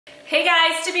Hey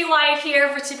guys, Tippy here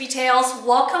for Tippy Tales.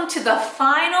 Welcome to the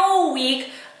final week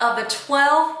of the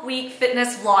 12-week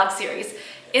fitness vlog series.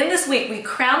 In this week, we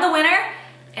crown the winner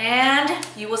and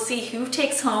you will see who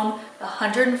takes home the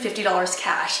 $150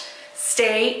 cash.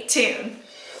 Stay tuned.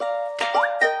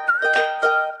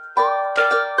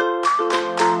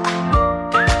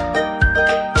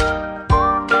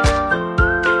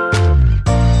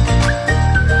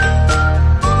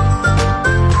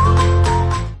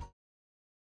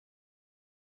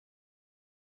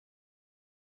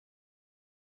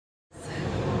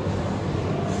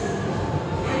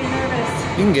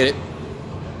 You can get it.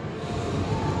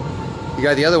 You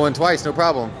got the other one twice, no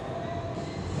problem.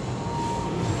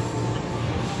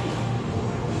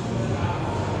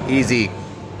 Easy.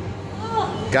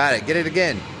 Got it. Get it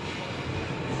again.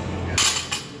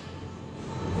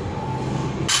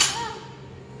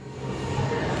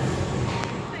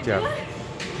 Good job.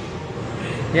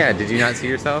 Yeah, did you not see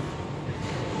yourself?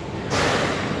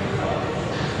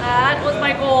 That was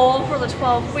my goal for the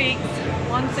 12 weeks,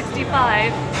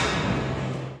 165.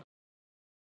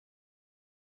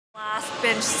 Last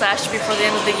bench sesh before the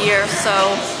end of the year,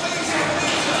 so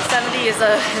 70 is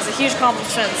a huge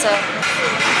accomplishment. So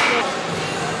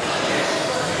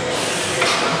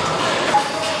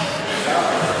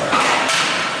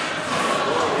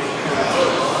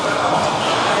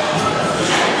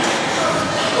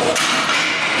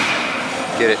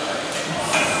get it.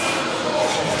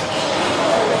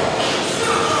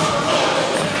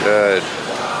 Good.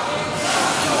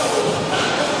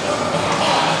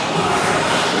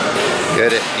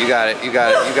 Get it. You got it. You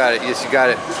got it. You got it. Yes, you got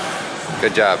it.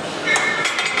 Good job.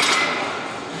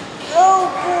 oh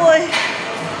boy.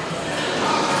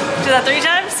 Do that 3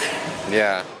 times?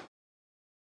 Yeah.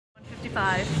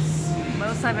 155.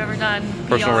 Most I've ever done.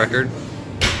 Personal PR. record?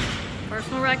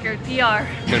 Personal record. PR.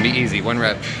 It's gonna be easy. 1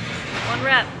 rep. 1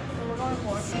 rep. That's what we're going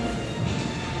for.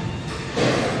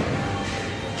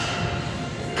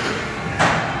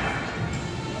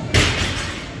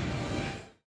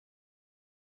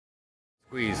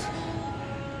 Squeeze.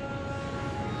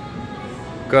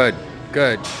 Good,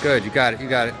 good, good. You got it, you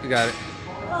got it, you got it.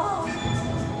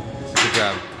 Good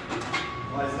job.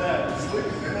 Why is that?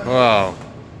 Whoa.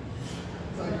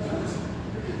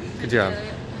 Good job.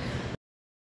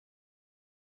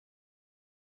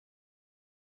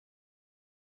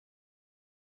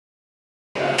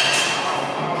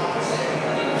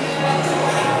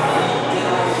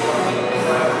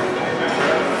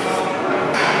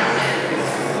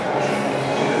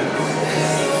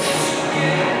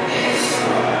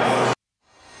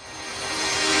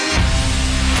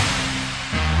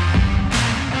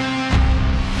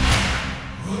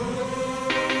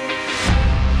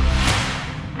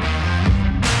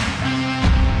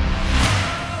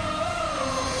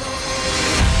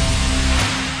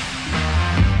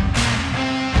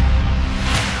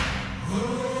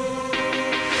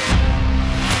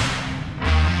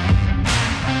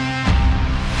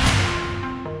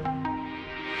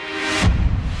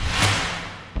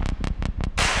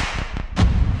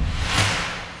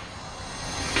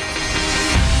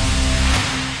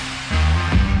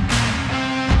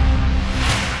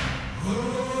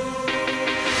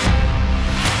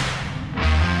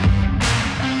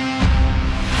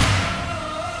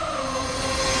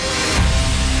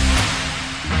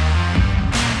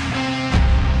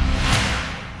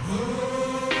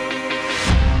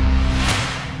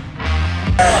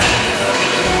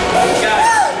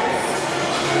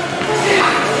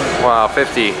 Wow,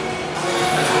 50.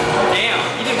 Damn,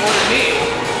 you did more than me.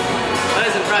 That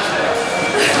is impressive.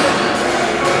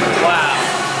 Wow.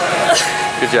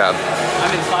 Good job.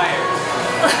 I'm inspired.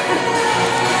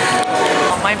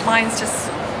 My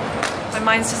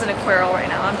mind's just in a quarrel right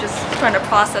now. I'm just trying to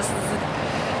process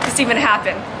this even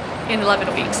happened in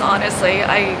 11 weeks, honestly.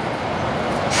 I'm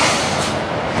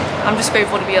just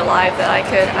grateful to be alive, that I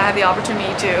had the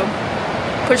opportunity to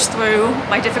push through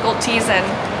my difficulties and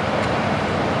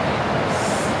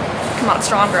come out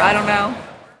stronger. I don't know.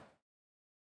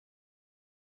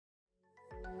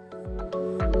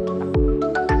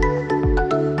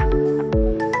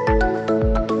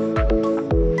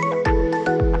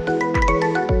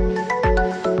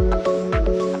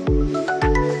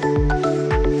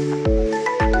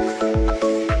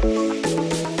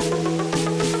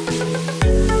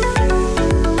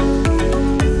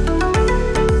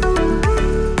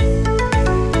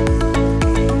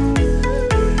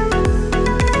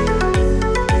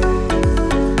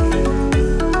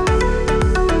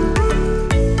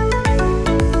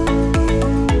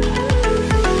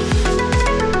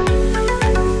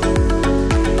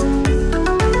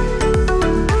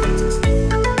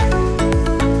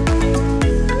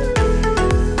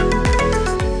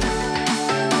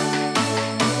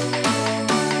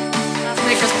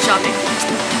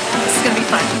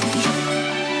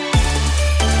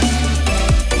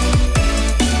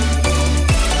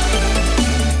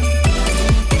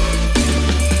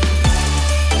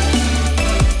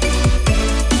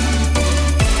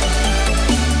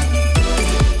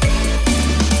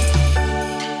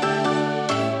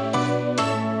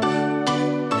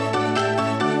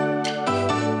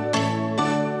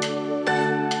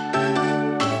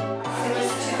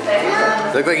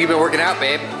 Look like you've been working out,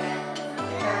 babe.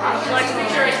 Flex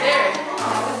picture right there.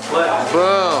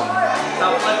 Boom.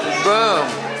 Boom.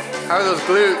 How are those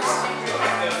glutes?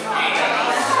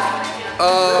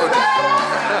 Oh.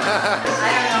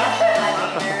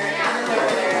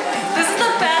 This is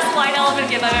the best white elephant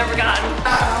gift I've ever gotten.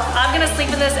 I'm gonna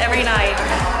sleep in this every night.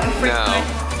 No.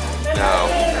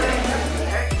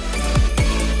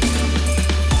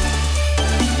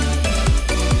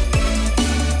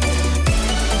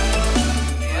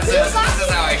 This is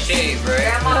how I shave,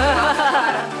 right?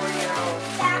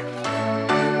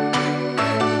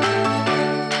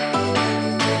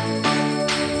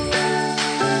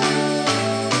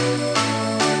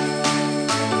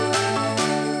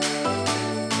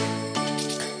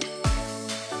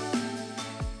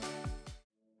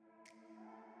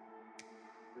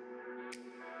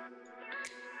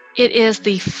 It is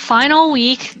the final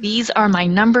week. These are my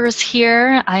numbers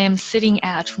here. I am sitting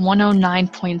at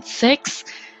 109.6.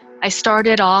 I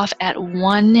started off at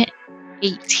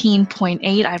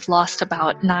 118.8. I've lost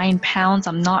about 9 pounds.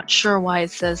 I'm not sure why it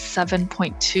says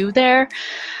 7.2 there,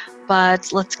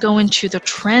 but let's go into the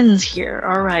trends here.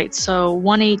 All right, so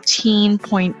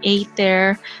 118.8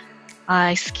 there.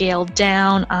 I scaled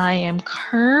down. I am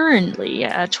currently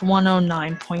at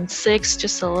 109.6,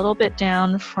 just a little bit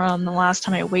down from the last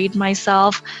time I weighed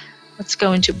myself. Let's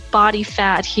go into body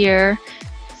fat here.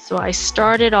 So I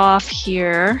started off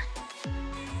here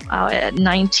at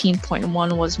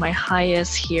 19.1 was my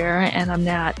highest here, and I'm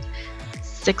at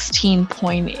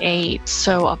 16.8,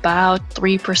 so about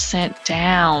 3%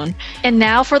 down. And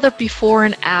now for the before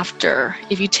and after.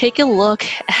 If you take a look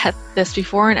at this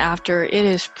before and after, it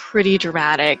is pretty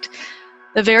dramatic.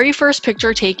 The very first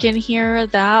picture taken here,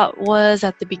 that was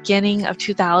at the beginning of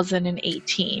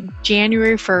 2018,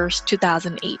 January 1st,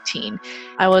 2018.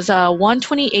 I was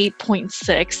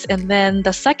 128.6, and then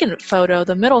the second photo,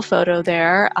 the middle photo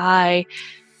there, I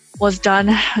was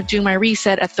done doing my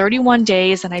reset at 31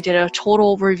 days, and I did a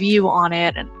total review on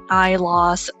it, and I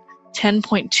lost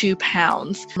 10.2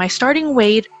 pounds. My starting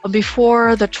weight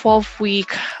before the 12th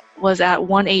week was at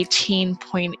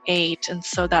 118.8, and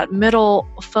so that middle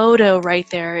photo right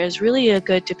there is really a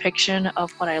good depiction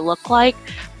of what I look like.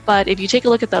 But if you take a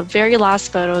look at the very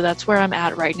last photo, that's where I'm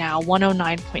at right now,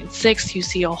 109.6. You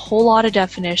see a whole lot of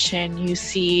definition. You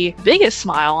see the biggest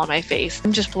smile on my face.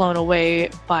 I'm just blown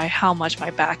away by how much my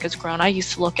back has grown. I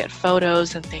used to look at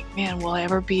photos and think, man, will I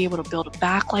ever be able to build a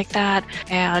back like that?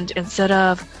 And instead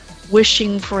of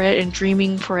wishing for it and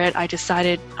dreaming for it, I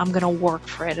decided I'm gonna work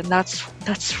for it. And that's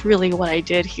really what I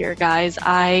did here, guys.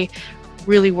 I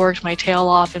really worked my tail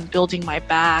off in building my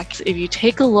back. If you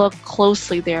take a look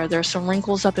closely there's some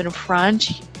wrinkles up in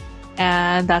front,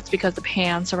 and that's because the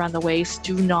pants around the waist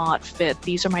do not fit.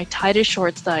 These are my tightest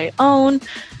shorts that I own.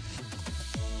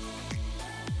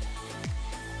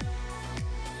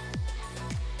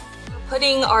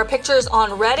 Putting our pictures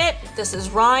on Reddit. This is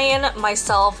Ryan,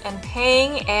 myself, and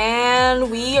Pang,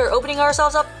 and we are opening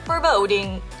ourselves up for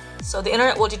voting. So the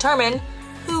internet will determine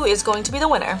who is going to be the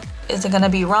winner. Is it gonna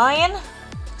be Ryan?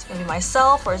 Is it gonna be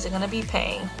myself, or is it gonna be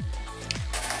Pang?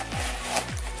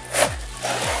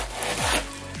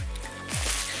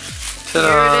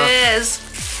 Ta-da. Here it is.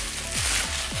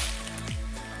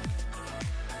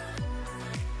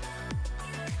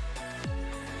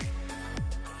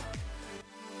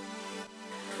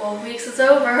 Weeks is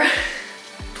over.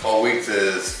 12 weeks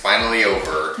is finally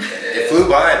over. It flew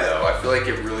by though. I feel like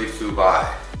it really flew by.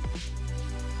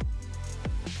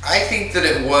 I think that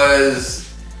it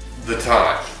was the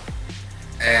time.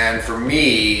 And for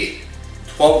me,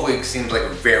 12 weeks seems like a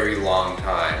very long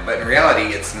time, but in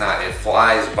reality it's not. It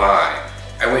flies by.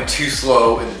 I went too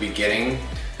slow in the beginning.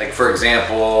 Like for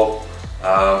example,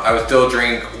 I would still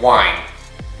drink wine,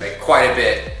 like quite a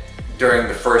bit during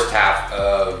the first half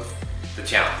of the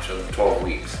challenge of the 12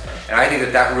 weeks. And I think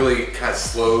that that really kind of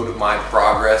slowed my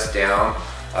progress down,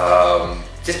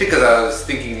 just because I was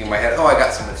thinking in my head, oh, I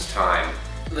got so much time.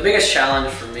 The biggest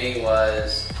challenge for me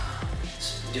was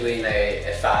doing a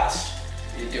fast.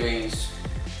 Getting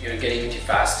into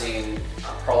fasting,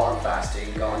 prolonged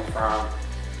fasting, going from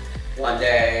one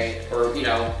day or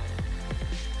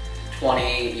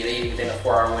 20, eating within a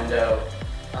 4-hour window,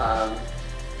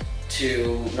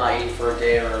 to not eating for a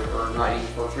day or not eating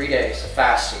for 3 days of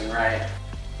fasting, right?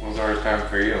 What was the hardest time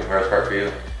for you? Hardest part for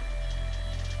you?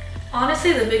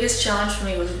 Honestly, the biggest challenge for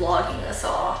me was vlogging this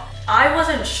all. I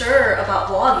wasn't sure about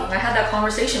vlogging. I had that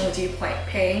conversation with you,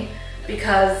 Pang,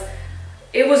 because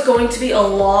it was going to be a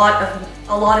lot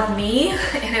of me,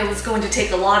 and it was going to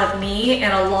take a lot of me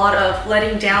and a lot of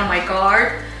letting down my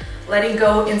guard, letting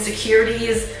go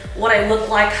insecurities, what I look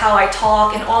like, how I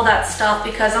talk, and all that stuff,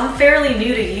 because I'm fairly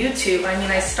new to YouTube. I mean,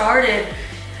 I started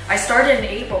in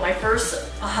April. My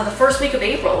the first week of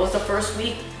April was the first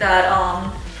week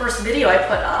that first video I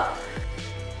put up.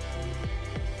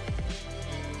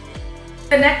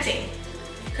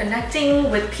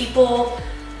 Connecting with people.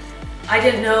 I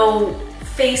didn't know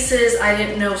faces, I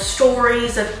didn't know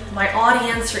stories of my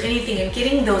audience or anything, and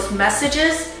getting those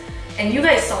messages, and you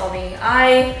guys saw me,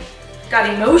 I got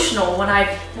emotional when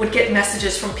I would get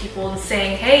messages from people and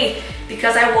saying, hey,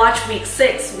 because I watched week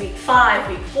 6, week 5,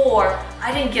 week 4,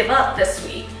 I didn't give up this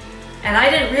week. And I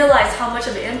didn't realize how much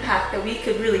of an impact that we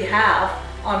could really have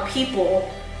on people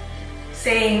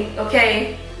saying,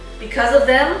 okay, because of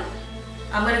them,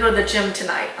 I'm gonna go to the gym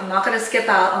tonight. I'm not gonna skip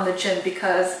out on the gym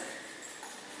because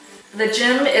the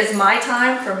gym is my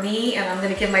time for me, and I'm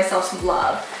gonna give myself some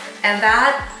love. And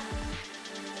that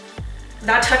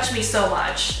touched me so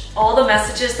much. All the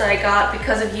messages that I got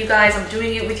because of you guys, I'm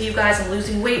doing it with you guys, I'm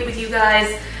losing weight with you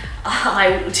guys.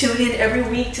 I tune in every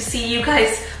week to see you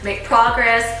guys make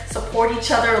progress, support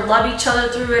each other, love each other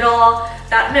through it all.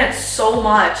 That meant so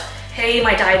much. Hey,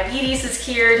 my diabetes is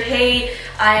cured. Hey,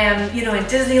 I am, in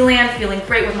Disneyland feeling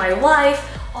great with my life.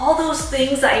 All those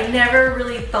things that I never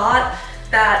really thought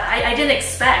that I didn't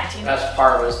expect. The best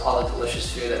part was all the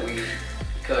delicious food that we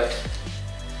cooked.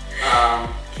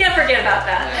 Can't forget about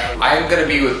that. Yeah. I'm gonna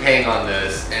be with Pang on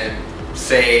this and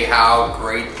say how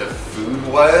great the food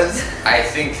was. I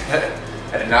think that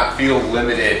I did not feel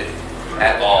limited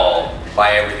at all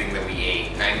by everything that we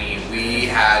ate. I mean, we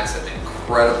had some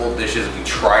incredible dishes. We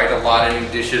tried a lot of new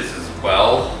dishes as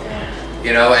well.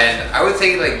 And I would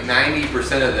say like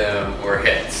 90% of them were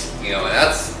hits. And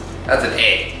that's an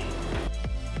A.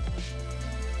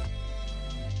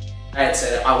 I had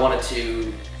said I wanted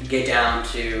to get down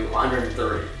to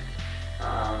 130.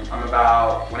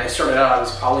 When I started out, I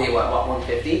was probably about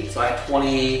 150, so I had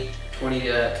 20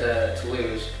 to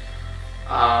lose.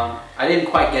 I didn't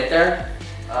quite get there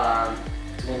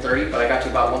to 130, but I got to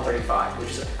about 135,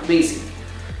 which is amazing.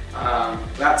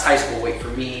 That's high school weight for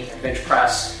me. Bench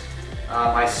press,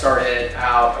 I started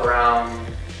out around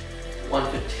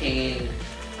 115.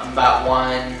 I'm about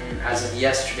as of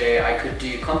yesterday, I could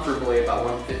do comfortably about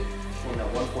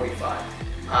 145.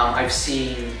 I've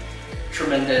seen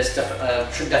tremendous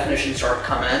definition start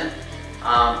come in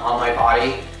on my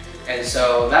body, and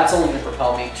so that's only going to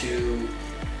propel me to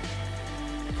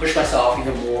push myself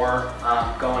even more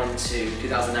going into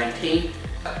 2019.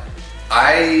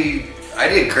 I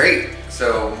did great.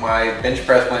 So my bench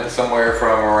press went somewhere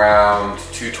from around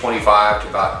 225 to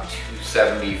about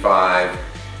 275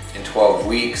 in 12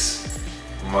 weeks.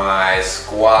 My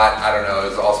squat, I don't know,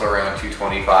 is also around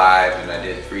 225, and I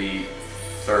did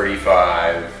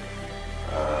 335.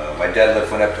 My deadlift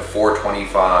went up to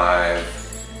 425.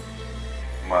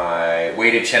 My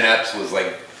weighted chin-ups was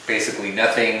like basically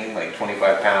nothing, like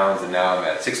 25 pounds, and now I'm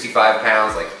at 65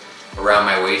 pounds, like around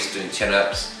my waist doing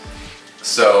chin-ups.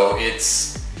 So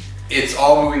it's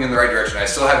all moving in the right direction. I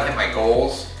still haven't hit my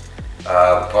goals,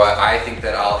 but I think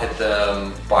that I'll hit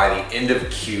them by the end of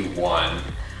Q1.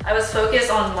 I was focused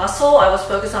on muscle, I was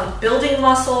focused on building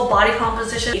muscle, body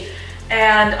composition,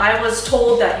 and I was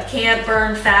told that you can't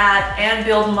burn fat and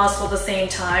build muscle at the same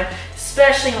time,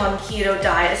 especially on keto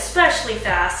diet, especially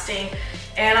fasting.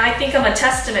 And I think I'm a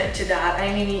testament to that.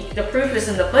 I mean, the proof is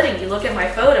in the pudding. You look at my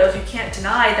photos, you can't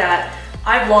deny that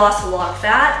I've lost a lot of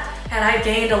fat and I've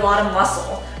gained a lot of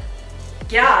muscle.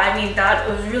 Yeah, I mean, that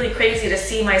was really crazy to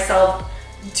see myself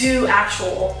do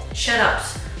actual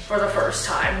chin-ups for the first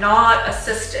time, not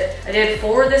assisted. I did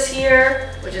 4 this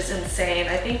year, which is insane.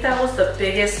 I think that was the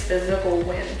biggest physical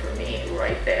win for me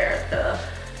right there,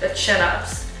 the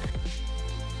chin-ups.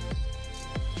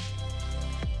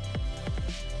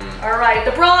 All right,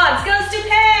 the bronze goes to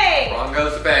Pang! Bronze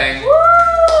goes to Pang. Woo!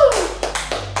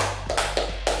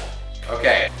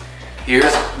 Okay,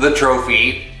 here's the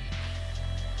trophy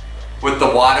with the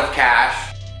wad of cash.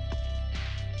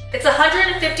 It's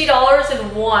 $150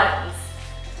 in ones.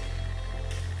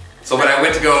 So when I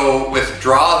went to go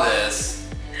withdraw this,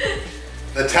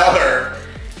 the teller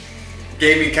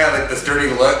gave me kind of like this dirty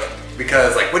look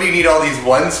because like, what do you need all these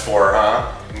ones for,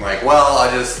 huh? I'm like, well, I'll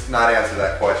just not answer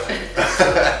that question.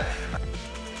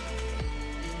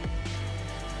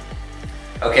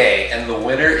 Okay, and the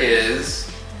winner is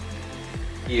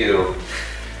you.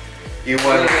 You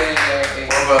won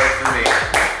 4 votes for me.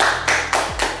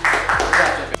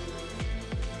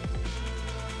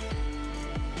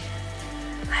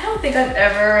 I don't think I've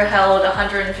ever held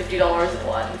 $150 in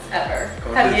ones, ever.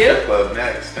 Go Have to you? the strip club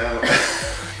next, no.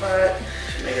 But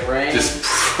Make it rain. Just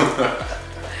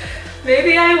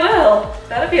maybe I will.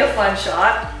 That'd be a fun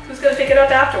shot. Who's gonna pick it up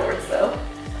afterwards though?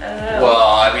 I don't know. Well,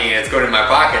 I mean, it's going in my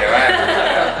pocket.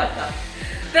 Right?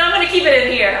 Then I'm gonna keep it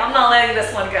in here. I'm not letting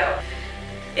this one go.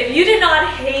 If you did not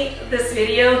hate this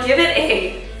video, give it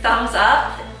a thumbs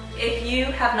up. If you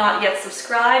have not yet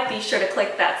subscribed, be sure to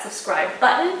click that subscribe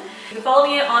button. You can follow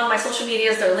me on my social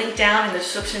medias. They're linked down in the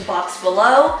description box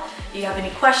below. If you have any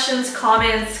questions,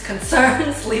 comments,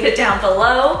 concerns, leave it down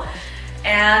below.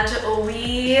 And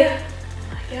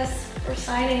I guess we're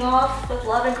signing off with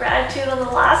love and gratitude on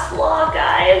the last vlog,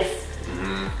 guys.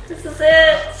 This is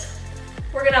it.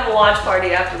 We're gonna have a watch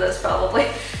party after this, probably.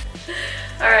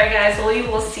 All right, guys, well, we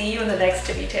will see you in the next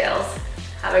Tippy Tales.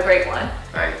 Have a great one.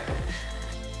 Bye.